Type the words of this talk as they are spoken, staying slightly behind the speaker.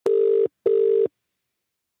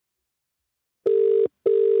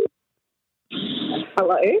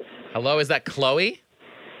Hello. Hello, is that Chloe?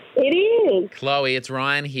 It is. Chloe, it's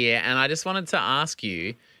Ryan here, and I just wanted to ask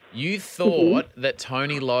you, you thought that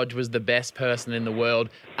Tony Lodge was the best person in the world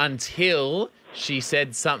until she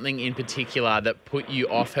said something in particular that put you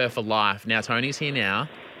off her for life. Now, Tony's here now.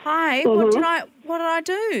 Hi, what did I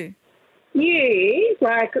do? You,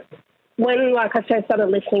 when I first started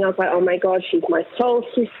listening, I was like, oh my God, she's my soul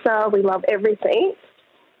sister. We love everything.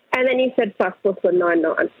 And then you said fuck Brooklyn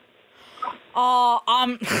Nine-Nine. Oh,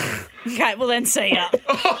 okay, well then see ya.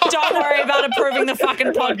 Don't worry about approving the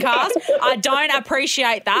fucking podcast. I don't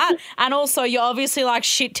appreciate that. And also, you're obviously like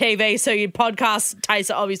shit TV, so your podcast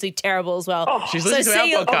tastes are obviously terrible as well. Oh, She's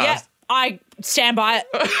listening to our podcast. Yeah, I stand by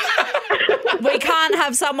it. We can't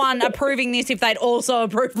have someone approving this if they'd also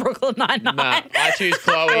approve Brooklyn Nine-Nine. Nah, I choose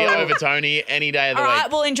Chloe over Tony any day of the All week.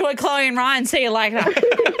 right, well, enjoy Chloe and Ryan. See you later.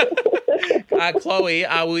 Chloe,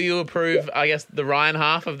 will you approve, I guess, the Ryan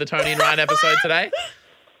half of the Tony and Ryan episode today?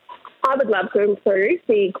 I would love to improve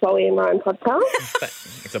the Chloe and Ryan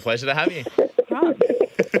podcast. It's a pleasure to have you.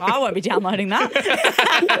 Right. I won't be downloading that.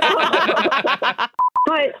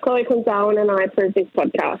 Hi, it's Chloe from Darwin and I approve this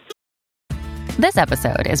podcast. This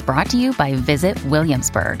episode is brought to you by Visit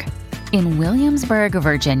Williamsburg. In Williamsburg,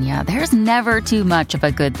 Virginia, there's never too much of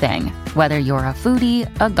a good thing. Whether you're a foodie,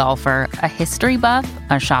 a golfer, a history buff,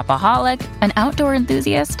 a shopaholic, an outdoor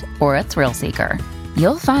enthusiast, or a thrill seeker,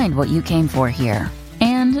 you'll find what you came for here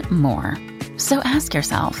and more. So ask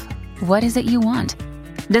yourself, what is it you want?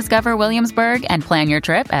 Discover Williamsburg and plan your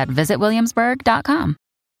trip at visitwilliamsburg.com.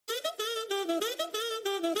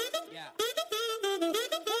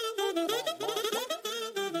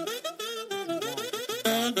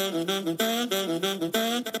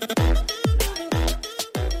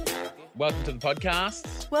 Welcome to the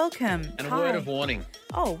podcast. Welcome. And a Hi. word of warning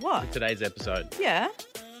Oh, what? for today's episode. Yeah.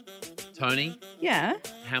 Tony, Yeah.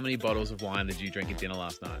 how many bottles of wine did you drink at dinner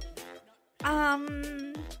last night?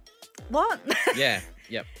 What? Yeah,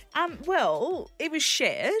 yep. Well, it was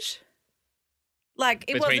shared. Like,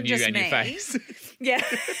 it Between wasn't you just and me. your face. Yeah.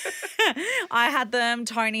 I had them.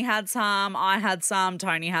 Tony had some. I had some.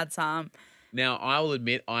 Tony had some. Now, I will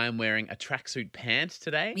admit I am wearing a tracksuit pant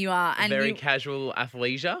today. You are. And Very you, casual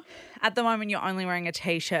athleisure. at the moment, you're only wearing a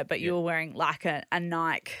T-shirt, but you were wearing like a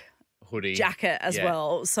Nike Hoodie. jacket as Yeah.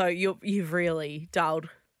 well. So you've really dulled.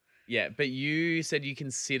 Yeah, but you said you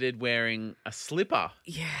considered wearing a slipper.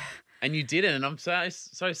 Yeah. And you didn't, and I'm so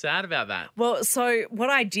sad about that. Well, so what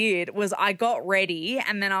I did was I got ready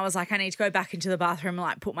and then I was like, I need to go back into the bathroom and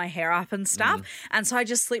like put my hair up and stuff. And so I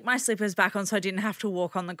just slipped my slippers back on so I didn't have to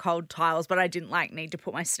walk on the cold tiles, but I didn't like need to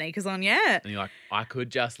put my sneakers on yet. And you're like, I could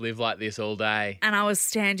just live like this all day. And I was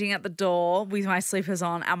standing at the door with my slippers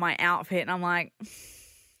on and my outfit and I'm like,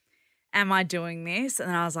 am I doing this? And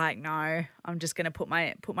then I was like, no, I'm just going to put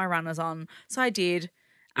my runners on. So I did.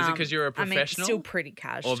 Is it because you're a professional? Still pretty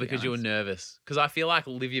casual. Or because you were nervous? Because I feel like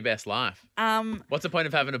live your best life. What's the point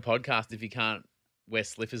of having a podcast if you can't wear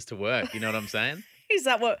slippers to work? You know what I'm saying? Is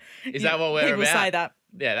that what we're people about? say that?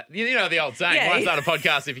 Yeah, you know the old saying, Yeah. why start a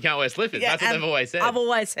podcast if you can't wear slippers? That's what and they've always said. I've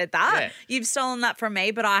always said that. Yeah. You've stolen that from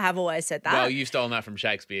me, but I have always said that. Well, you've stolen that from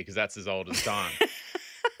Shakespeare because that's as old as time.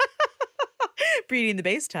 Beauty and the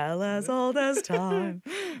Beast, tale as old as time.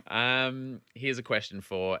 Here's a question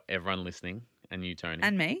for everyone listening and you, Tony.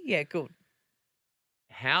 And me? Yeah, good.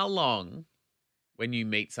 How long, when you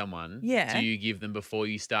meet someone, Yeah. do you give them before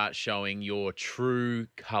you start showing your true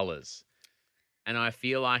colours? And I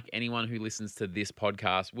feel like anyone who listens to this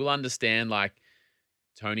podcast will understand, like,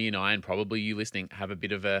 Tony and I, and probably you listening, have a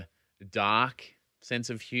bit of a dark sense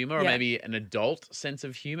of humour or Yeah. maybe an adult sense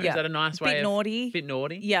of humour. Yeah. Is that a nice way? Bit naughty. Bit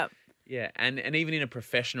naughty? Yep. Yeah. And even in a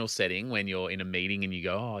professional setting, when you're in a meeting and you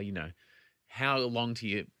go, oh, you know, how long do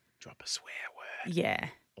you drop a swear word? Yeah.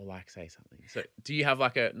 Or like say something. So do you have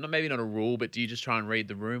like maybe not a rule, but do you just try and read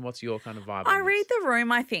the room? What's your kind of vibe? I on read this? the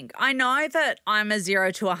room, I think. I know that I'm a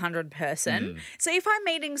 0 to 100 person. So if I'm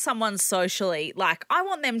meeting someone socially, like I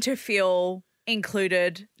want them to feel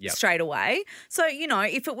included Yep. straight away. So, you know,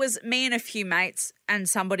 if it was me and a few mates and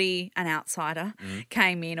somebody, an outsider,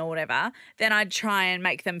 came in or whatever, then I'd try and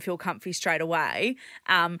make them feel comfy straight away.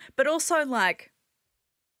 But also like,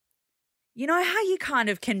 you know how you kind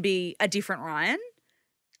of can be a different Ryan?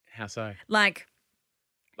 How so? Like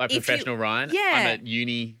if you- professional Ryan? Yeah. I'm at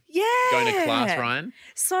uni yeah. going to class Ryan?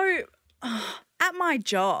 So at my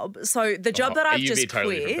job, so the job that I've you'd just be a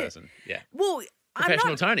totally quit. different person. Yeah. Well,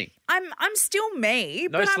 Professional Tony. I'm still me,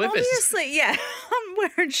 No but I'm slippers. obviously I'm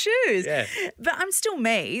wearing shoes. Yeah. But I'm still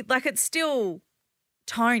me. Like it's still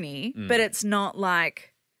Tony, but it's not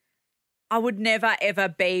like I would never, ever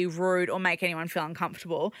be rude or make anyone feel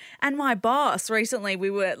uncomfortable. And my boss, recently we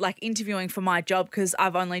were like interviewing for my job because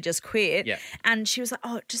I've only just quit. Yeah. And she was like,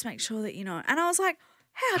 oh, just make sure that you know. And I was like,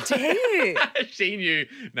 how dare you? She knew.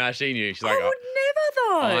 Nah, she knew. She's like, I would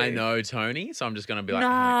never though. I know Tony, so I'm just going to be like,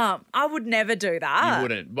 Nah, I would never do that. you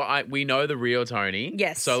wouldn't. But we know the real Tony.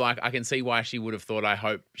 Yes. So, like, I can see why she would have thought, I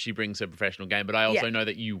hope she brings her professional game. But I also know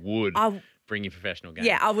that you would bring your professional game.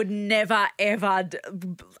 Yeah, I would never, ever.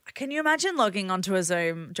 Can you imagine logging onto a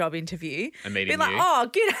Zoom job interview? And meeting be like, you. oh,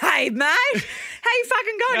 g'day, mate. How you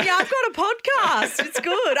fucking going? Yeah, I've got a podcast. It's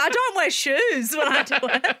good. I don't wear shoes when I do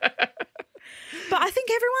it. But I think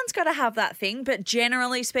everyone's got to have that thing. But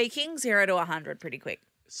generally speaking, 0 to 100 pretty quick.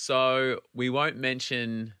 So we won't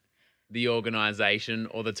mention the organisation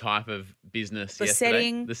or the type of business The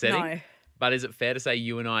yesterday. setting, no. But is it fair to say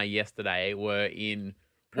you and I yesterday were in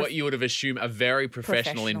what you would have assumed a very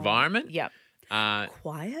professional environment? Yep.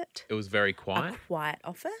 Quiet. It was very quiet. A quiet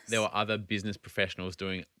office. There were other business professionals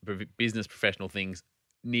doing business professional things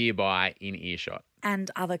nearby in earshot. And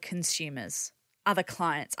other consumers, other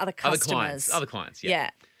clients, other customers. Other clients, yeah.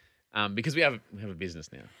 Yeah. Because we have a business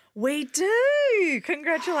now. We do.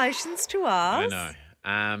 Congratulations to us. I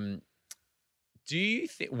know. Do you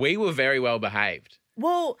think we were very well behaved?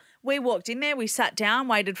 Well, we walked in there, we sat down,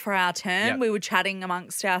 waited for our turn. Yep. We were chatting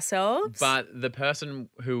amongst ourselves. But the person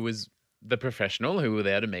who was the professional who we were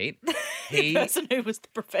there to meet, the person who was the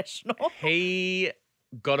professional. he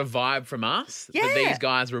got a vibe from us that Yeah. these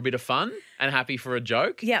guys were a bit of fun and happy for a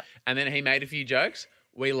joke. Yep. And then he made a few jokes.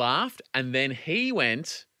 We laughed. And then he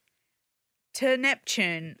went To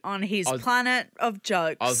Neptune on his planet of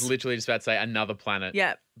jokes. I was literally just about to say another planet.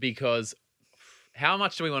 Yep. Because how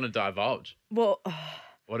much do we want to divulge? Well,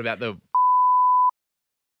 What about the...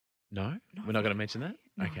 No? We're not going to mention that?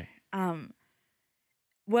 No. Okay.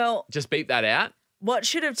 well, Just beep that out. what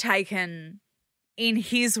should have taken, in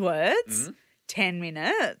his words, Mm-hmm. 10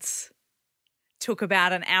 minutes, took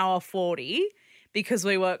about an hour 40 because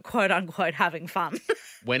we were quote unquote having fun.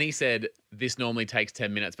 When he said, this normally takes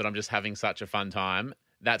 10 minutes, but I'm just having such a fun time,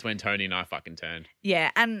 that's when Tony and I fucking turned.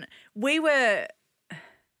 Yeah, and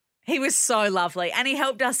he was so lovely and he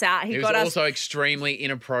helped us out. He was got us. also extremely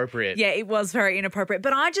inappropriate. Yeah, it was very inappropriate.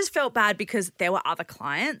 But I just felt bad because there were other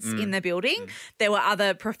clients in the building. There were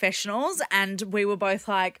other professionals and we were both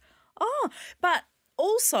like, oh, but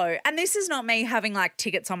also, and this is not me having like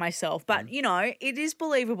tickets on myself, but you know, it is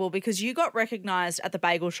believable because you got recognised at the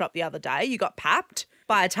bagel shop the other day. You got papped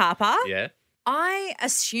by a tarpa. Yeah. I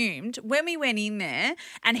assumed when we went in there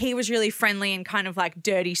and he was really friendly and kind of like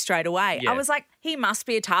dirty straight away, Yeah. I was like, he must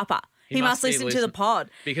be a tarpa. He must be listen to the pod.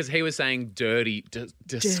 Because he was saying dirty,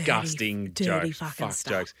 disgusting dirty jokes. fucking Fuck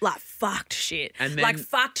stuff. jokes. Like fucked shit. And then- like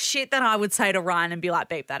fucked shit that I would say to Ryan and be like,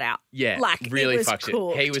 beep that out. Yeah, like really it was fuck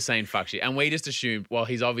cooked. shit. He was saying fuck shit. And we just assumed, well,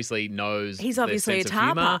 he's obviously knows He's the obviously sense a of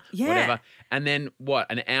humour, tarpa. Yeah. whatever. And then what,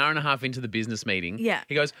 an hour and a half into the business meeting, Yeah.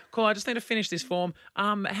 he goes, cool, I just need to finish this form.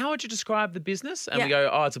 How would you describe the business? And we Yeah. go,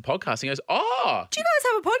 oh, it's a podcast. And he goes, oh. Do you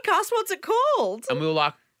guys have a podcast? What's it called? And we were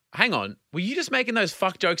like, hang on, were you just making those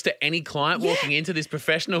fuck jokes to any client walking into this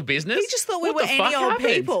professional business? He just thought we What were the any fuck old happened?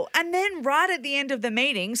 people. And then right at the end of the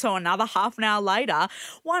meeting, so another half an hour later,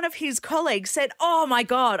 one of his colleagues said, oh my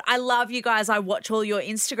God, I love you guys. I watch all your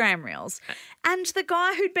Instagram reels. And the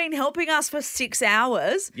guy who'd been helping us for 6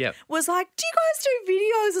 hours Yep. was like, do you guys do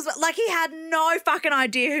videos as well? Like he had no fucking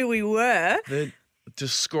idea who we were. The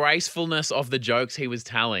disgracefulness of the jokes he was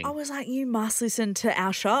telling. I was like, you must listen to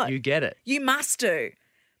our show. You get it. You must do.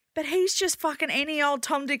 But he's just fucking any old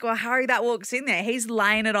Tom, Dick or Harry that walks in there. He's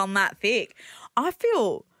laying it on that thick. I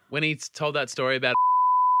feel, When he told that story about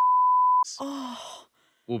oh,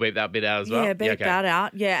 we'll beep that bit out as well. yeah, beat okay. that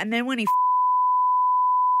out. Yeah, and then when he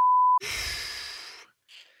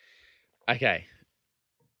Okay.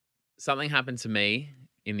 Something happened to me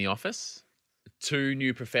in the office. 2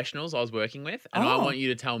 new professionals I was working with, and I Oh. want you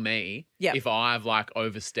to tell me Yep. if I've like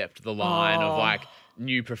overstepped the line of Oh. like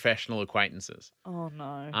new professional acquaintances. Oh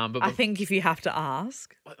no. But- I think if you have to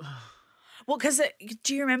ask. Well, because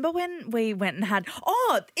do you remember when we went and had?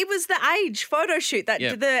 Oh, it was the Age photo shoot that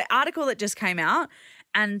Yeah. the article that just came out,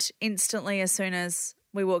 and instantly as soon as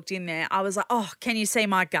we walked in there, I was like, "Oh, can you see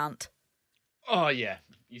my gunt?" Oh yeah,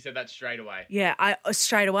 you said that straight away Yeah, I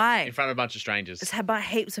straight away. in front of a bunch of strangers. It's had by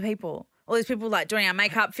heaps of people. All these people like doing our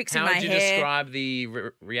makeup, fixing How my would you hair. describe the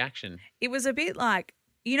reaction? It was a bit like,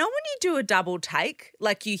 you know, when you do a double take,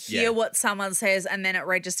 like you hear Yeah. what someone says and then it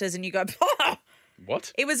registers and you go, oh!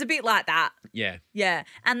 What? It was a bit like that. Yeah. Yeah.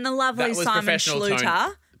 And the lovely That was Simon professional Schluter,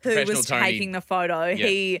 Tony- who professional was Tony. taking the photo, Yeah.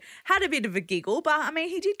 he had a bit of a giggle, but I mean,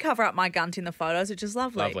 he did cover up my gunt in the photos, which is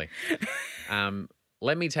lovely. Lovely.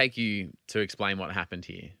 let me take you to explain what happened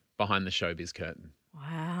here behind the showbiz curtain.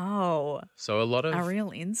 Wow. So a lot A of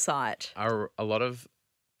real insight. a lot of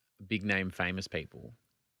big name famous people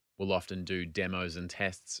will often do demos and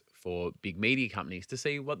tests for big media companies to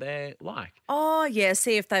see what they're like. Oh, yeah.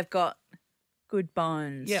 See if they've got good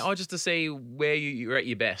bones. Yeah, or just to see where you're at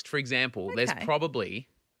your best. For example, there's Okay. probably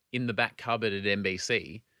in the back cupboard at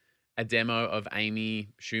NBC a demo of Amy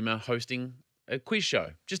Schumer hosting a quiz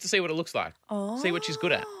show just to see what it looks like. See what she's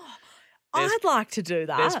good at. There's- I'd like to do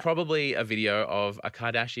that. There's probably a video of a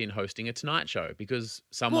Kardashian hosting a Tonight Show because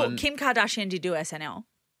someone... Well, Kim Kardashian did do SNL.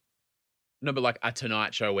 No, but like a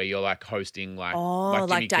Tonight Show where you're like hosting like... Oh, like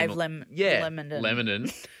Jimmy Dave Kimmel. Yeah, Lemondon.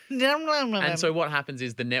 Lemondon. And so what happens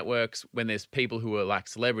is the networks, when there's people who are like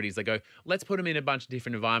celebrities, they go, let's put them in a bunch of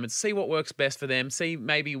different environments, see what works best for them, see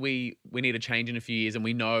maybe we need a change in a few years and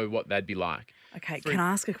we know what they'd be like. Okay, can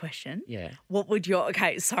I ask a question? Yeah. What would your...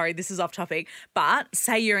 Okay, sorry, this is off topic, but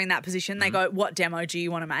say you're in that position, they go, what demo do you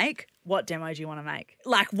want to make? What demo do you want to make?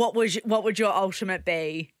 Like, what would your ultimate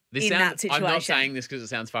be This in sounds, that situation? I'm not saying this because it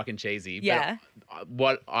sounds fucking cheesy, Yeah. but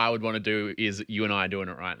what I would want to do is you and I are doing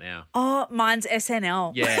it right now. Oh, mine's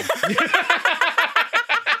SNL. Yeah.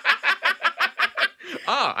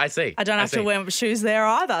 Oh, I see. I don't have to see. wear shoes there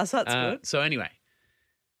either, so that's good. So anyway,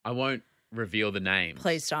 I won't reveal the names.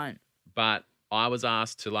 Please don't. But I was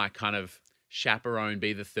asked to like kind of chaperone,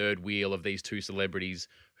 be the third wheel of these two celebrities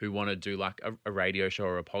who want to do like a radio show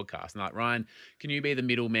or a podcast. And like, Ryan, can you be the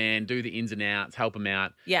middleman, do the ins and outs, help them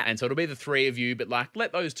out? Yeah. And so it'll be the three of you, but like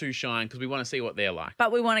let those two shine because we want to see what they're like.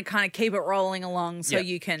 But we want to kind of keep it rolling along so Yeah.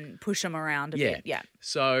 you can push them around a Yeah. bit. Yeah.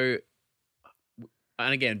 So,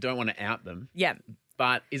 and again, don't want to out them, Yeah,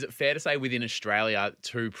 but is it fair to say within Australia,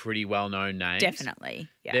 two pretty well-known names? definitely.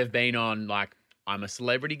 Yeah. They've been on like, I'm a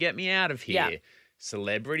celebrity, get me out of here. Yeah.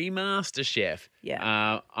 Celebrity MasterChef.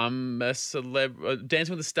 Yeah. I'm a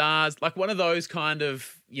Dancing with the Stars. Like one of those kind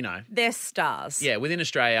of, They're stars. yeah, within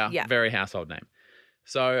Australia, Yeah. very household name.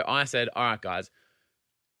 So I said, all right, guys,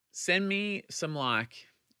 send me some like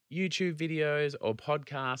YouTube videos or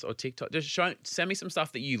podcasts or TikTok. Just send me some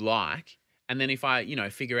stuff that you like. And then if I,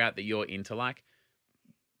 figure out that you're into like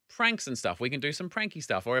pranks and stuff, we can do some pranky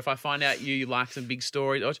stuff. Or if I find out you like some big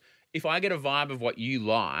stories, or if I get a vibe of what you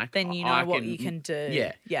like, Then you know what you can do.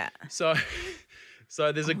 Yeah. Yeah. So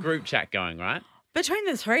there's a group chat going, right? Between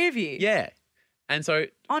the three of you. Yeah. And so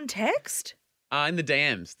On text? in the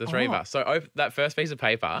DMs, the three of Oh. us. So that first piece of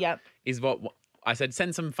paper Yep. is what I said,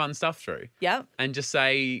 send some fun stuff through Yep. and just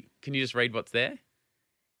say, can you just read what's there?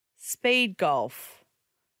 Speed golf.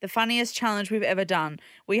 The funniest challenge we've ever done.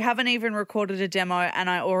 We haven't even recorded a demo and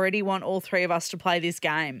I already want all three of us to play this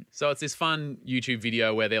game. So it's this fun YouTube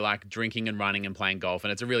video where they're like drinking and running and playing golf.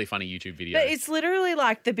 And it's a really funny YouTube video. But it's literally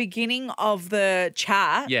like the beginning of the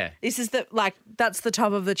chat. Yeah. This is that's the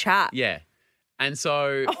top of the chat. Yeah. And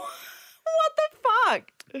so, What the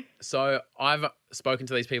fuck? so I've spoken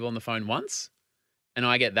to these people on the phone once and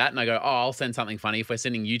I get that and I go, oh, I'll send something funny if we're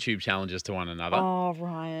sending YouTube challenges to one another. Oh,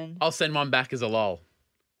 Ryan. I'll send one back as a lol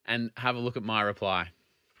and have a look at my reply.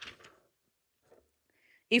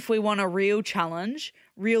 If we want a real challenge,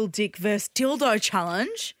 real dick versus dildo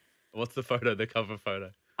challenge, What's the photo, the cover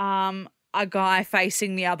photo? a guy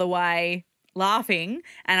facing the other way laughing,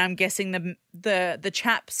 and I'm guessing the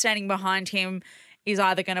chap standing behind him is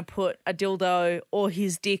either going to put a dildo or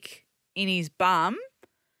his dick in his bum,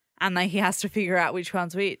 and he has to figure out which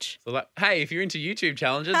one's which. So like, hey, if you're into YouTube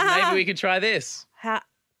challenges, maybe we could try this.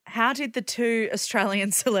 How did the two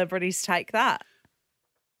Australian celebrities take that?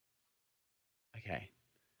 Okay.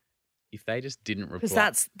 If they just didn't reply.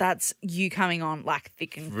 Because that's you coming on like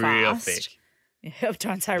thick and real fast. thick. Yeah,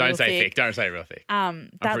 don't say Don't real say thick. Don't say real thick.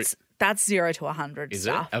 That's 0 to 100 Is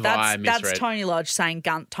stuff. it? Have I That's misread? Tony Lodge saying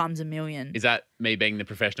gunt times a million. Is that me being the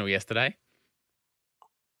professional yesterday?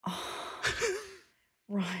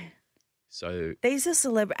 Right. So These are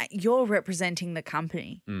celebrities. You're representing the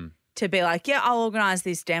company Mm. to be like, yeah, I'll organise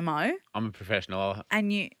this demo, I'm a professional.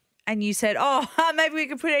 and you said, oh, maybe we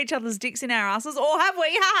could put each other's dicks in our asses, or have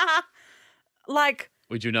we? Like,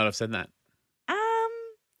 Would you not have said that?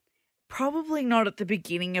 probably not at the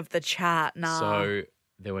beginning of the chat. Nah. So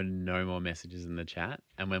there were no more messages in the chat.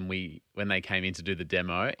 And when they came in to do the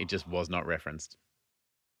demo, it just was not referenced.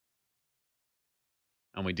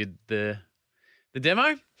 And we did the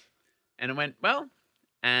demo and it went well.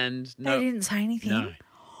 And no. They didn't say anything. No.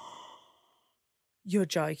 You're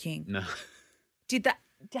joking. No.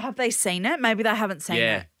 Have they seen it? Maybe they haven't seen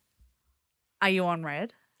Yeah. it. Are you on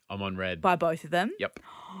red I'm on red. by both of them? Yep.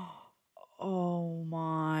 Oh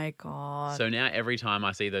my God. So now every time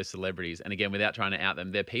I see those celebrities, and again, without trying to out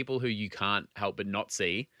them, they're people who you can't help but not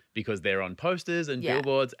see because they're on posters and Yeah.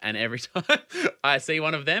 billboards, and every time I see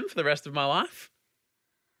one of them for the rest of my life.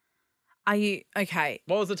 Are you okay?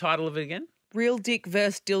 What was the title of it again? Real dick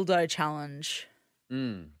versus dildo challenge.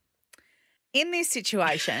 Mm. In this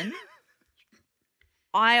situation,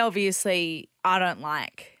 I don't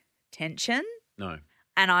like tension, No.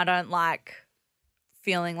 and I don't like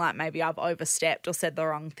feeling like maybe I've overstepped or said the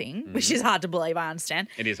wrong thing, which Mm-hmm. is hard to believe, I understand.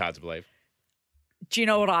 It is hard to believe. Do you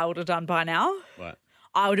know what I would have done by now? What?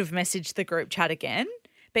 I would have messaged the group chat again,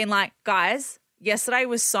 been like, guys, yesterday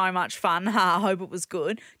was so much fun. I hope it was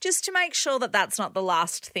good. Just to make sure that that's not the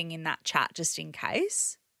last thing in that chat, just in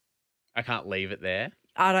case. I can't leave it there.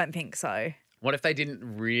 I don't think so. What if they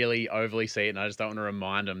didn't really overly see it and I just don't want to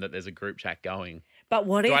remind them that there's a group chat going? But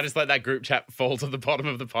what Do if I just let that group chat fall to the bottom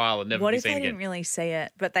of the pile and never what be if they seen didn't again? really see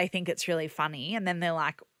it, but they think it's really funny, and then they're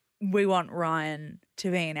like, we want Ryan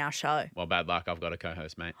to be in our show. Well, bad luck. I've got a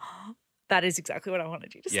co-host, mate. That is exactly what I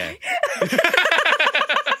wanted you to Yeah. say.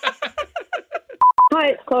 Hi,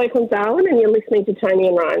 it's Chloe from Darwin, and you're listening to Tony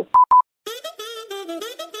and Ryan.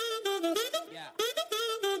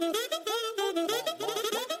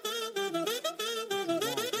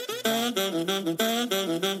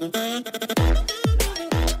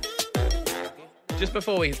 Just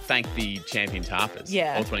before we thank the champion tarpers,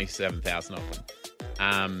 Yeah. all 27,000 of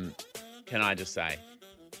them, can I just say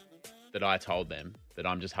that I told them that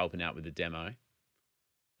I'm just helping out with the demo.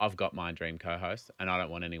 I've got my dream co-host, and I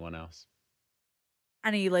don't want anyone else.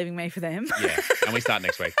 And are you leaving me for them? Yeah, and we start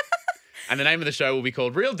next week. And the name of the show will be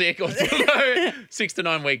called Real Dick or Dildo, 6 to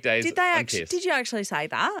 9 weekdays Did they on actually? Kiss. Did you actually say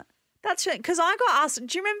that? That's because I got asked.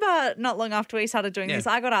 Do you remember not long after we started doing Yeah. this,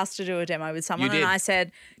 I got asked to do a demo with someone, You did. and I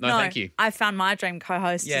said, No, "No, thank you." I found my dream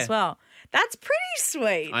co-host Yeah. as well." That's pretty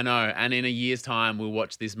sweet. I know, and in a year's time, we'll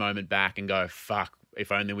watch this moment back and go, fuck,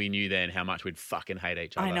 if only we knew then how much we'd fucking hate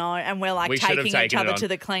each other. I know, and we're like We should have taking each taken it other on. to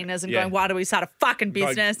the cleaners and Yeah. going, "Why do we start a fucking Go-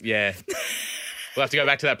 business?" Yeah. We'll have to go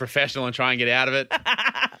back to that professional and try and get out of it.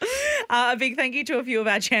 A big thank you to a few of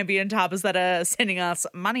our champion tarpers that are sending us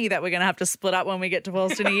money that we're going to have to split up when we get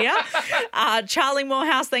divorced in a year. Charlie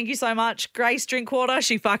Morehouse, thank you so much. Grace Drinkwater,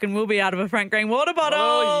 she fucking will be out of a Frank Green water bottle.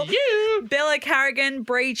 Oh, you. Bella Carrigan,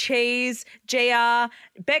 Brie Cheese, Gia,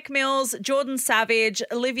 Beck Mills, Jordan Savage,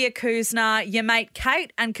 Olivia Kuzner, your mate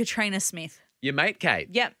Kate, and Katrina Smith. Your mate, Kate.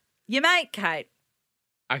 Yep, your mate Kate.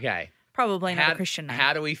 Okay. Probably not a Christian name.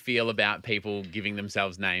 How do we feel about people giving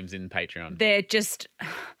themselves names in Patreon? They're just...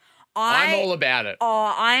 I'm all about it.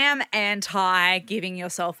 Oh, I am anti giving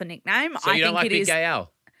yourself a nickname. So I you don't think like it Big is. Gay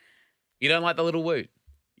Al? You don't like the little woot?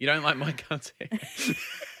 You don't like my content?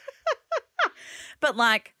 But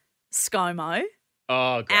like ScoMo,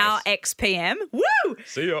 Oh, gross. our ex-PM, woo!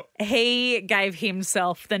 See ya. He gave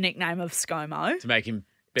himself the nickname of ScoMo. To make him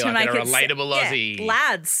be like a relatable Aussie.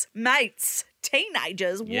 Lads, mates,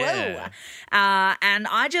 teenagers, Yeah. woo. And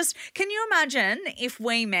I just, can you imagine if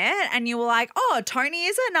we met and you were like, "Oh, Tony,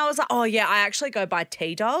 is it?" And I was like, "Oh, yeah, I actually go by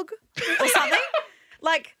T-Dog or something."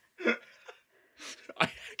 Like, I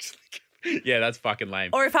actually... Yeah, that's fucking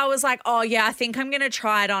lame. or if I was like, "Oh, yeah, I think I'm going to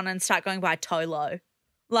try it on and start going by Tolo."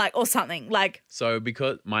 Like, or something. Like, So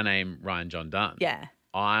because my name, Ryan John Dunn, yeah.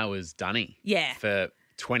 I was Dunny Yeah. for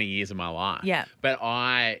 20 years of my life. Yeah. But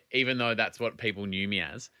even though that's what people knew me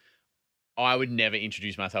as, I would never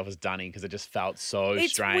introduce myself as Dunny because it just felt so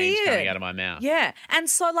It's strange weird. coming out of my mouth. Yeah. And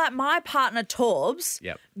so, like, my partner, Torbs,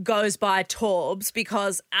 Yep. goes by Torbs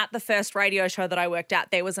because at the first radio show that I worked at,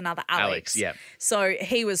 there was another Alex. Yep. So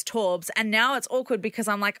he was Torbs. And now it's awkward because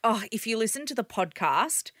I'm like, oh, if you listen to the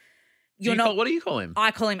podcast, you're not. What do you call him?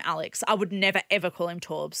 I call him Alex. I would never, ever call him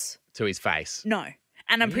Torbs. To his face. No.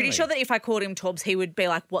 And I'm pretty Really? sure that if I called him Torbs, he would be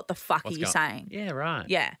like, what the fuck What's are you going- saying? Yeah, right.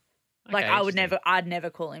 Yeah. Like Okay, I would interesting. I'd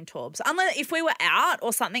never call him Torbs. Unless if we were out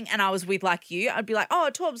or something and I was with like you, I'd be like,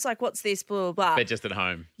 oh, Torbs, like what's this, blah, blah, blah. But just at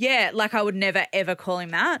home. Yeah, like I would never, ever call him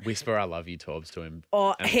that. Whisper I love you, Torbs, to him.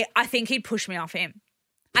 Or And- I think he'd push me off him.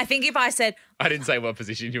 I think if I said, I didn't say what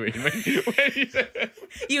position you were in when you said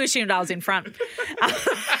you assumed I was in front.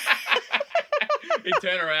 He'd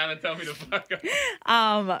turn around and tell me to fuck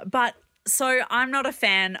off. But so I'm not a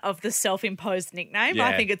fan of the self-imposed nickname.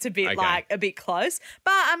 I Yeah, think it's a bit okay. a bit close.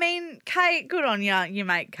 But I mean, Kate, good on you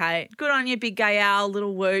mate Kate. Good on you, Big Gay Al,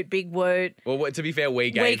 Little Woot, Big Woot. Well, to be fair,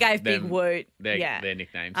 we gave Big them Woot. their Yeah.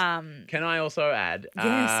 nicknames. Can I also add?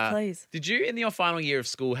 Yes, please. Did you, in your final year of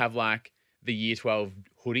school, have like the Year 12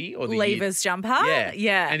 hoodie or the Levers jumper. Year...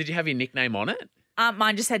 Yeah. And did you have your nickname on it?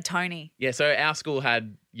 Mine just had Tony. Yeah. So our school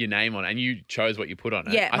had your name on it, and you chose what you put on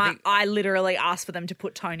it. Yeah, I literally asked for them to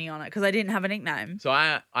put Tony on it because I didn't have a nickname. So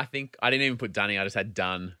I think I didn't even put Dunny. I just had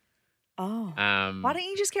Dun. Oh. Why don't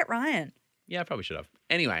you just get Ryan? Yeah, I probably should have.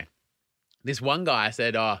 Anyway, this one guy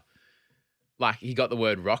said, "Oh, like he got the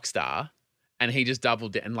word rock star and he just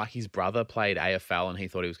doubled it. And like his brother played AFL and he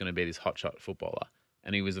thought he was going to be this hotshot footballer.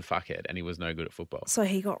 And he was a fuckhead and he was no good at football. So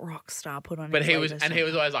he got rock star put on But his he was, leaders, and he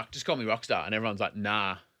was always like, just call me Rockstar. And everyone's like,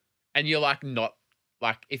 nah. And you're like, not,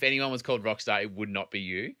 like, if anyone was called Rockstar, it would not be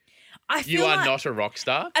you. I feel You are like, not a rock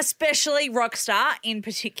star. especially Rockstar in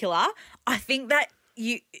particular, I think that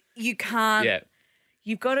you can't. Yeah,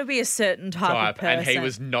 You've got to be a certain type of type. person. And he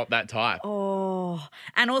was not that type. Oh,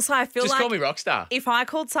 and also I feel just like call me Rockstar. if I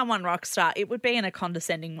called someone Rockstar, it would be in a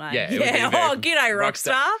condescending way. Yeah, it would be very Oh, g'day,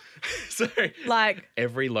 Rockstar. Rockstar. So Like,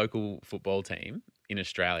 every local football team in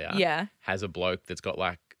Australia yeah. has a bloke that's got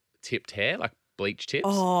like tipped hair, like bleach tips.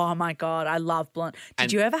 Oh my God, I love blonde. Did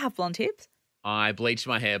And- you ever have blonde tips? I bleached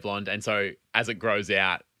my hair blonde. And so as it grows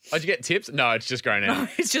out, oh, did you get tips? No, it's just grown out.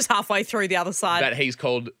 It's just halfway through the other side. That he's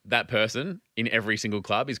called, that person in every single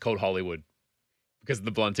club is called Hollywood because of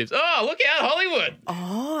the blonde tips. Oh, look out, Hollywood.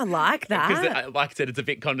 Oh, I like Because, that. like I said, it's a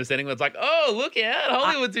bit condescending. It's like, oh, look out,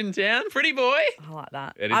 Hollywood's in town. Pretty boy. I like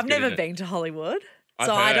that. It is I've good, never isn't it? been to Hollywood, I've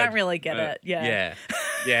so I don't heard. really get it. Yeah. Yeah.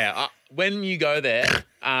 Yeah. When you go there,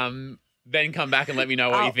 then come back and let me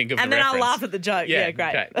know what you think of and the then reference. I'll laugh at the joke. Yeah,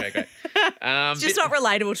 great. Great. It's just bit, not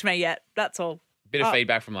relatable to me yet. That's all. bit of oh.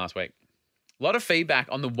 feedback from last week. A lot of feedback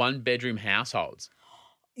on the one-bedroom households.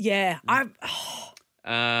 Yeah,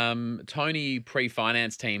 Tony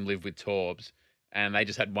pre-finance team lived with Torbs and they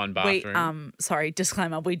just had one we bathroom. sorry,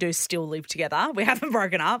 disclaimer, we do still live together. We haven't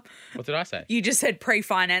broken up. What did I say? You just said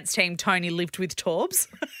pre-finance team Tony lived with Torbs.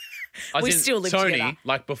 As we in still live Tony, together.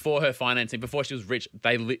 like before her financing, before she was rich,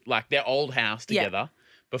 they like their old house Yeah. together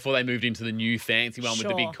before they moved into the new fancy one with the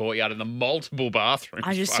Sure. big courtyard and the multiple bathrooms.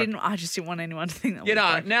 I just Fuck. didn't want anyone to think that. You we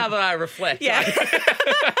know, broke now up. that I reflect, Yeah.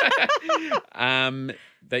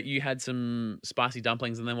 that you had some spicy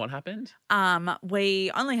dumplings and then what happened? We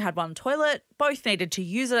only had one toilet. Both needed to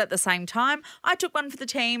use it at the same time. I took one for the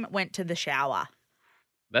team. Went to the shower.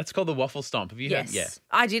 That's called the waffle stomp. Have you Yes, heard? Yeah.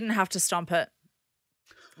 I didn't have to stomp it.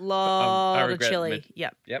 Lot of regret chili. admit-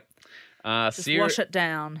 Yep. Yep. Just wash it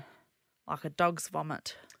down like a dog's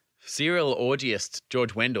vomit. Serial orgiast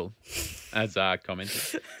George Wendell has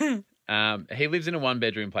commented. He lives in a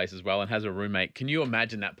one-bedroom place as well and has a roommate. Can you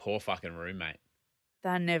imagine that poor fucking roommate?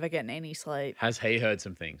 They're never getting any sleep. Has he heard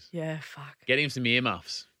some things? Yeah, fuck. Get him some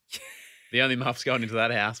earmuffs. The only muffs going into that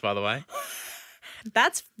house, by the way,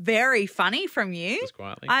 That's very funny from you. just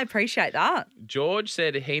quietly. I appreciate that. George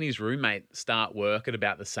said he and his roommate start work at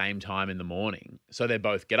about the same time in the morning. So they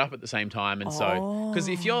both get up at the same time. And so, because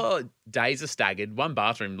if your days are staggered, one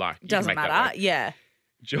bathroom, like, you can Doesn't make that matter. work. Yeah.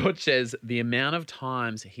 George says the amount of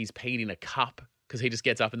times he's peed in a cup because he just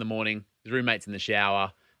gets up in the morning, his roommate's in the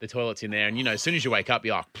shower, the toilet's in there. And, you know, as soon as you wake up,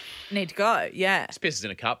 you're like, Need to go. Yeah. just pisses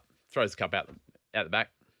in a cup, throws the cup out the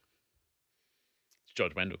back. It's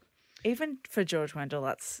George Wendell. Even for George Wendell,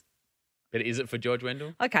 that's But is it for George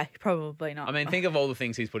Wendell? okay. Probably not. I mean, think of all the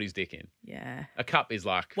things he's put his dick in. yeah. A cup is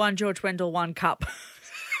like... One George Wendell, one cup.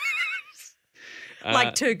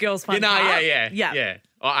 Like two girls, one You know, cup. yeah.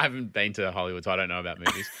 Oh, I haven't been to Hollywood, so I don't know about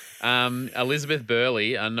movies. Elizabeth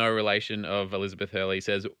Burley, no relation of Elizabeth Hurley,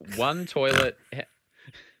 says one toilet.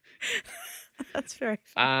 That's very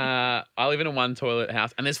funny. I live in a one toilet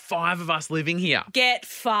house, and there's 5 of us living here. Get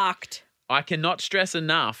fucked. I cannot stress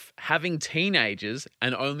enough having teenagers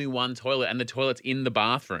and only one toilet, and the toilet's in the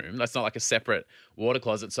bathroom. That's not like a separate water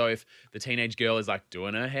closet. So if the teenage girl is like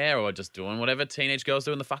doing her hair or just doing whatever teenage girls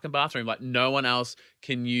do in the fucking bathroom, like no one else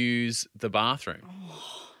can use the bathroom.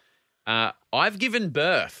 I've given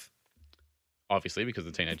birth, obviously, because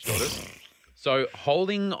of the teenage daughters. So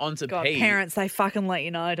holding onto God, pee. parents, they fucking let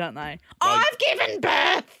you know, don't they? I've given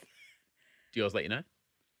birth. Do yours let you know?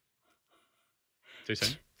 Too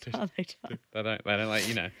soon? Too soon? Oh, they don't. They don't let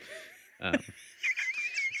you know.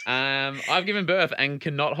 I've given birth and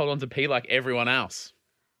cannot hold on to pee like everyone else.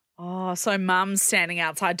 Oh, so mum's standing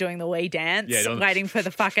outside doing the wee dance, Yeah, doing the- waiting for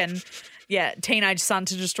the fucking teenage son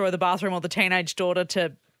to destroy the bathroom or the teenage daughter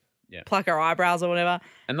to pluck her eyebrows or whatever.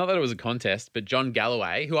 And not that it was a contest, but John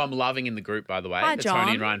Galloway, who I'm loving in the group, by the way, Hi, the John.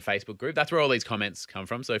 Tony and Ryan Facebook group. That's where all these comments come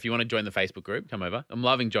from. So if you want to join the Facebook group, come over. I'm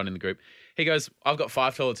loving John in the group. He goes, I've got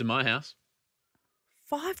 5 toilets in my house.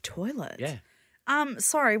 5 toilets? Yeah,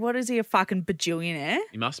 Sorry, what is he, a fucking bajillionaire?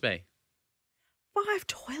 he must be. 5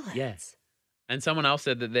 toilets? Yeah. And someone else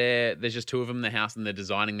said that there's just 2 of them in the house and they're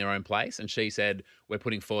designing their own place. And she said, we're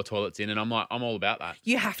putting 4 toilets in. And I'm like, I'm all about that.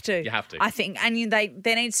 You have to. You have to. I think. And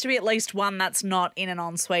there needs to be at least one that's not in an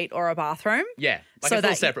ensuite or a bathroom. Yeah. Like so a little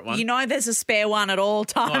that separate one. You know there's a spare one at all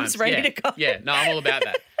times ready yeah. to go. Yeah, no, I'm all about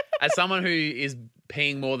that. As someone who is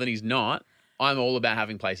peeing more than he's not, I'm all about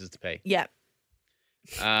having places to pee. Yeah.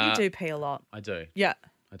 Uh, You do pee a lot. I do. Yeah.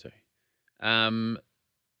 I do. Last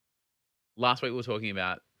week we were talking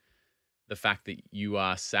about the fact that you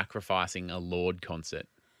are sacrificing a Lorde concert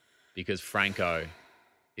because Franco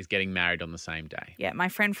is getting married on the same day. Yeah, my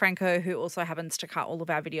friend Franco, who also happens to cut all of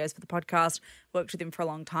our videos for the podcast, worked with him for a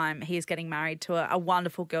long time. He is getting married to a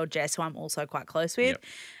wonderful girl, Jess, who I'm also quite close with. Yep.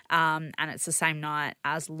 And it's the same night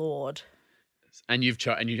as Lorde. And you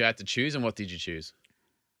had to choose, and what did you choose?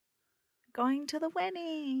 Going to the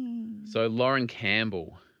wedding. So Lauren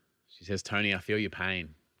Campbell, she says, Tony, I feel your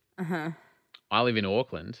pain. Uh-huh. I live in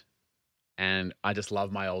Auckland and I just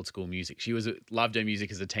love my old school music. She loved her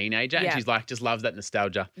music as a teenager and Yeah. she's like, just loves that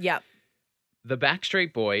nostalgia. Yep. The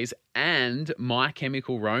Backstreet Boys and My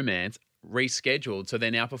Chemical Romance rescheduled, so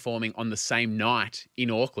they're now performing on the same night in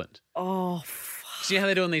Auckland. Oh, So you know how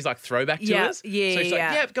they're doing these like throwback Yeah, tours? yeah, So she's yeah.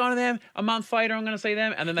 like, yep, going to them. A month later, I'm going to see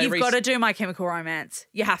them. And then they you've got to do My Chemical Romance.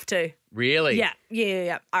 You have to. Really?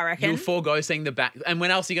 Yeah, I reckon. You'll forego seeing the back. And when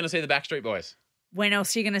else are you going to see the Backstreet Boys? When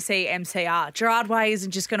else are you going to see MCR? Gerard Way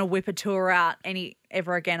isn't just going to whip a tour out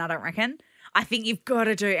ever again, I don't reckon. I think you've got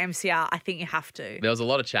to do MCR. I think you have to. There was a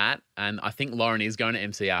lot of chat, and I think Lauren is going to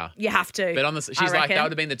MCR. You have to. But she's I like, reckon. that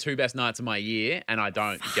would have been the two best nights of my year, and I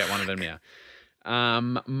don't get one of them here.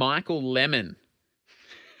 Michael Lemon.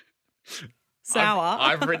 Sour.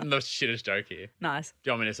 I've written the shittest joke here. Nice. Do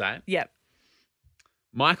you want me to say it? Yep.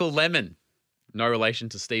 Michael Lemon. No relation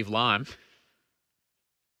to Steve Lime.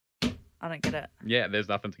 I don't get it. Yeah, there's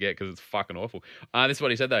nothing to get because it's fucking awful. This is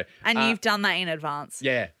what he said, though. And you've done that in advance.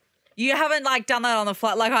 Yeah. You haven't done that on the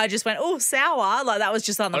fly. Like I just went, oh, sour. Like that was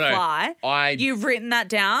just on the I know. fly. You've written that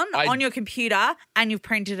down on your computer and you've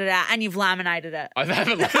printed it out and you've laminated it. I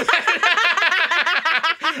haven't.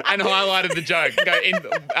 And highlighted the joke. Go in.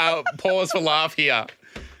 Pause for laugh here.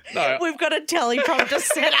 No. We've got a teleprompter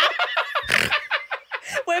set up.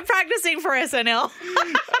 We're practicing for SNL.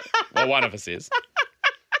 Well, one of us is.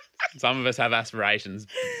 Some of us have aspirations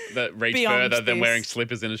that reach Beyond further than this. wearing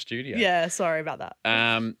slippers in a studio. Yeah, sorry about that.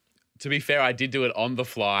 To be fair, I did do it on the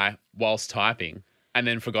fly whilst typing and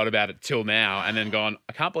then forgot about it till now and then gone,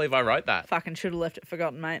 I can't believe I wrote that. Fucking should have left it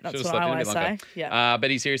forgotten, mate. That's Should've what I slept in a always bit say. longer. Yeah. But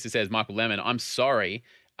he seriously says, Michael Lemon, I'm sorry.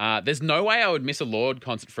 There's no way I would miss a Lorde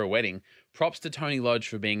concert for a wedding. Props to Tony Lodge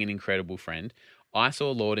for being an incredible friend. I saw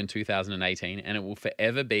Lorde in 2018 and it will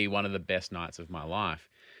forever be one of the best nights of my life.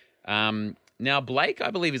 Now, Blake, I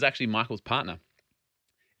believe, is actually Michael's partner.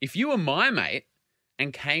 If you were my mate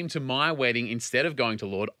and came to my wedding instead of going to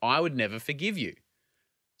Lorde, I would never forgive you.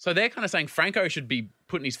 So they're kind of saying Franco should be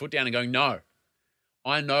putting his foot down and going, no,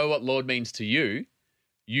 I know what Lorde means to you.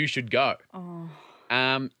 You should go. Oh.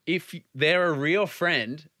 If they're a real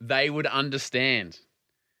friend, they would understand.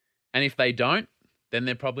 And if they don't, then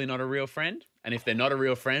they're probably not a real friend. And if they're not a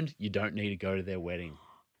real friend, you don't need to go to their wedding.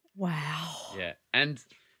 Wow. Yeah. And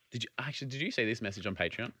did you see this message on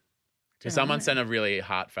Patreon? Because someone sent a really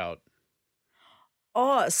heartfelt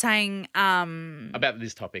Oh, saying about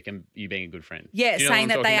this topic and you being a good friend. yeah, Do you know saying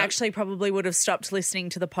what I'm that they talking about? actually probably would have stopped listening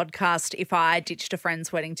to the podcast if I ditched a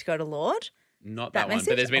friend's wedding to go to Lorde. Not that that one, message?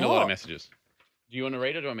 but there's been a lot Oh. of messages. Do you want to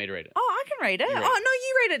read it or do you want me to read it? Oh, I can read it. You read Oh, it. no,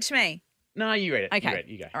 you read it to me. No, you read it. Okay. You read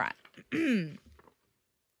it. You go. All right.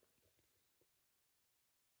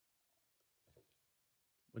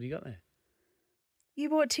 What do you got there? You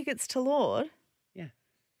bought tickets to Lorde Yeah.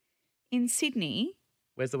 in Sydney,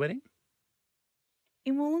 Where's the wedding?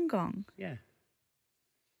 in Wollongong. Yeah.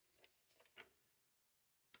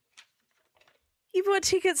 You bought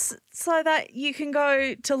tickets so that you can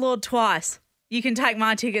go to Lorde twice. You can take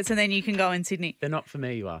my tickets and then you can go in Sydney. They're not for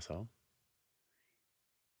me, you asshole.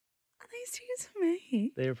 Are these tickets for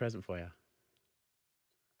me? They're a present for you.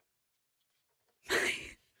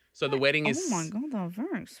 So the wedding is... Oh my God, they're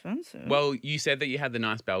very expensive. Well, you said that you had the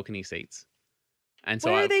nice balcony seats. And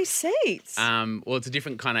so where are these seats? well, it's a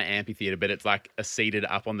different kind of amphitheater, but it's like a seated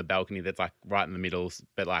up on the balcony that's like right in the middle,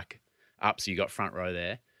 but like up, so you got front row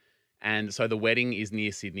there. And so the wedding is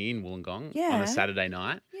near Sydney in Wollongong on Yeah. a Saturday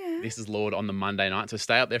night. Yeah. This is Lorde on the Monday night. So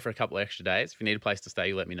stay up there for a couple of extra days. If you need a place to stay,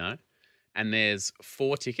 you let me know. And there's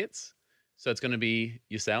 4 tickets. So it's going to be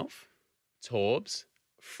yourself, Torbs,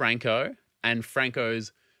 Franco, and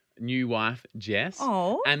Franco's new wife, Jess.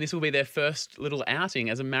 Oh. And this will be their first little outing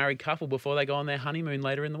as a married couple before they go on their honeymoon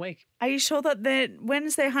later in the week. Are you sure that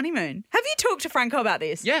when's their honeymoon? Have you talked to Franco about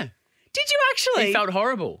this? Yeah. Did you actually? He felt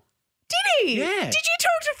horrible. Did he? Yeah. Did you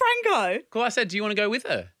talk to Franco? Well, I said, do you want to go with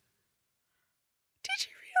her? Did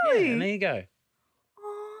you really? Yeah, and there you go.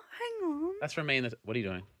 Oh, hang on. That's from me. What are you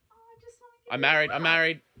doing? Oh, I just want to I'm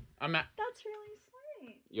married. That's really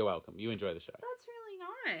sweet. You're welcome. You enjoy the show. That's really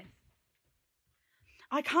nice.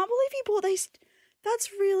 I can't believe you bought these.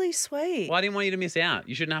 That's really sweet. Well, I didn't want you to miss out.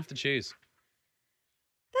 You shouldn't have to choose.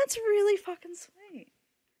 That's really fucking sweet.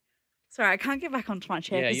 Sorry, I can't get back onto my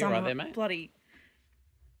chair. Yeah, 'cause you're I'm right there, mate. Bloody.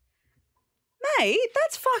 Mate,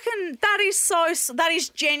 that is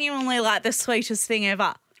genuinely like the sweetest thing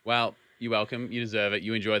ever. Well, you're welcome. You deserve it.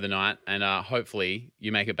 You enjoy the night, and hopefully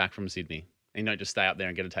you make it back from Sydney. And you don't just stay up there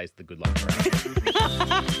and get a taste of the good life forever.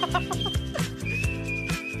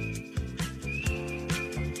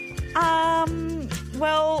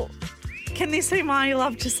 Well, can this be my you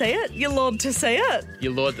love to see it? Your Lord to see it?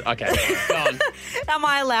 Your Lord, okay, go on. Am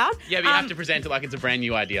I allowed? Yeah, but you have to present it like it's a brand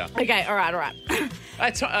new idea. Okay, all right.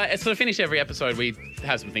 So to finish every episode, we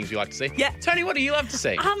have some things you like to see. Yeah. Tony, what do you love to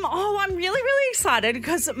see? I'm really, really excited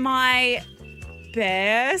because my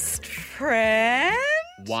best friend.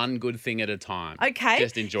 One good thing at a time. Okay.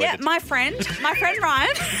 Just enjoy Yeah, the my friend Ryan.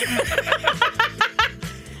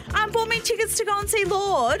 Bought me tickets to go and see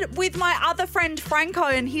Lord with my other friend Franco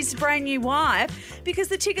and his brand new wife because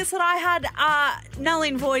the tickets that I had are null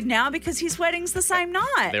and void now because his wedding's the same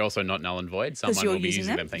night. They're also not null and void. Someone will be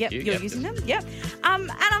using them. Thank you. You're using them. Yep.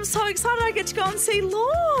 And I'm so excited I get to go and see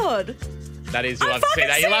Lord. That is, you love to see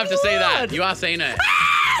that. You love to see that. Lord. You are seeing it.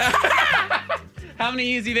 How many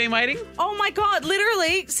years have you been waiting? Oh my God,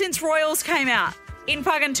 literally since Royals came out in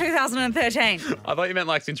fucking 2013. I thought you meant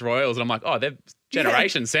like since Royals, and I'm like, oh, they're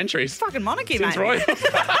generations, centuries. Fucking monarchy, Since mate. Royals.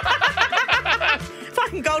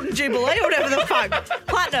 Fucking Golden Jubilee, whatever the fuck.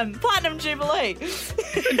 Platinum Jubilee.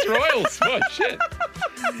 Since Royals. Oh, shit.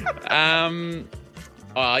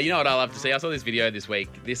 Oh, you know what I love to see? I saw this video this week.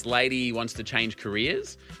 This lady wants to change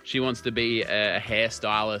careers. She wants to be a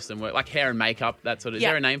hairstylist and work like hair and makeup, that sort of. Is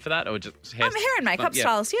there a name for that, or just hair? I'm a hair and makeup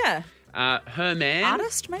stylist, yeah. Her man,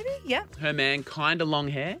 Artist, maybe, yeah. Her man, kind of long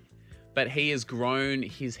hair, but he has grown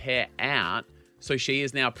his hair out. So she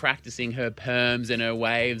is now practicing her perms and her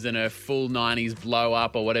waves and her full 90s blow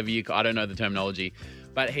up or whatever I don't know the terminology.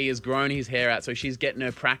 But he has grown his hair out. So she's getting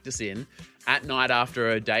her practice in at night after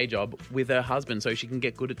her day job with her husband so she can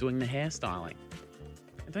get good at doing the hairstyling.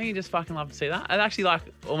 Don't you just fucking love to see that? It actually like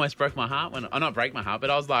almost broke my heart when, not break my heart, but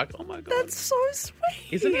I was like, oh my God. That's so sweet.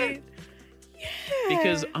 Isn't it? Yeah.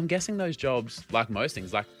 Because I'm guessing those jobs, like most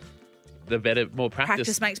things, like the better, more practice.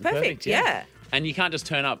 Practice makes perfect, yeah. And you can't just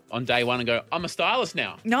turn up on day one and go, I'm a stylist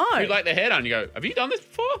now. No. Who'd like their hair done? You go, have you done this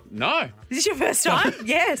before? No. Is this your first time?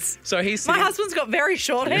 Yes. So he's My husband's got very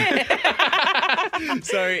short hair.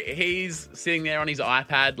 So he's sitting there on his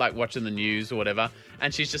iPad, like watching the news or whatever,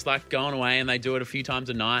 and she's just like going away, and they do it a few times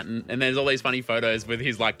a night, and there's all these funny photos with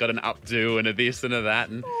he's like got an updo and a this and a that,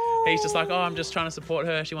 and he's just like, oh, I'm just trying to support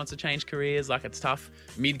her. She wants to change careers. Like, it's tough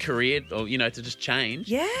mid-career or, you know, to just change.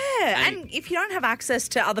 Yeah. And if you don't have access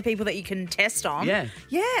to other people that you can test on. Yeah.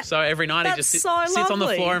 Yeah. So every night he just sits on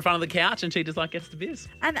the floor in front of the couch and she just like gets to biz.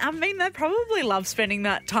 And I mean, they probably love spending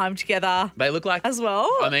that time together. They look like... as well.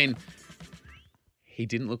 I mean, he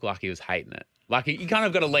didn't look like he was hating it. Like, you kind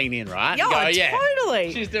of got to lean in, right? Yeah, You go, yeah,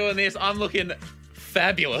 totally. She's doing this. I'm looking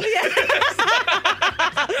fabulous.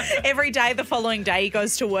 Every day, the following day, he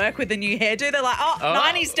goes to work with a new hairdo. They're like,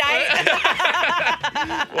 90s day.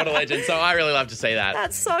 What a legend. So I really love to see that.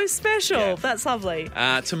 That's so special. Yeah. That's lovely.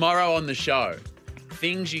 Tomorrow on the show,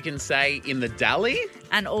 things you can say in the dally.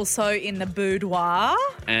 And also in the boudoir.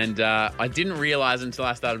 And I didn't realise until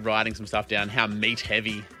I started writing some stuff down how meat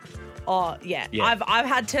heavy. Oh, yeah. I've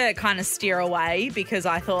had to kind of steer away because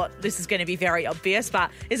I thought this is going to be very obvious, but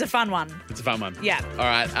it's a fun one. It's a fun one. Yeah. All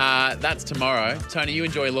right. That's tomorrow. Tony, you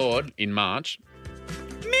enjoy Lord in March.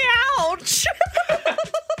 Meouch. Bye.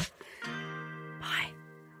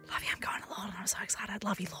 Love you. I'm going to Lord and I'm so excited.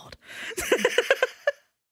 Love you, Lord.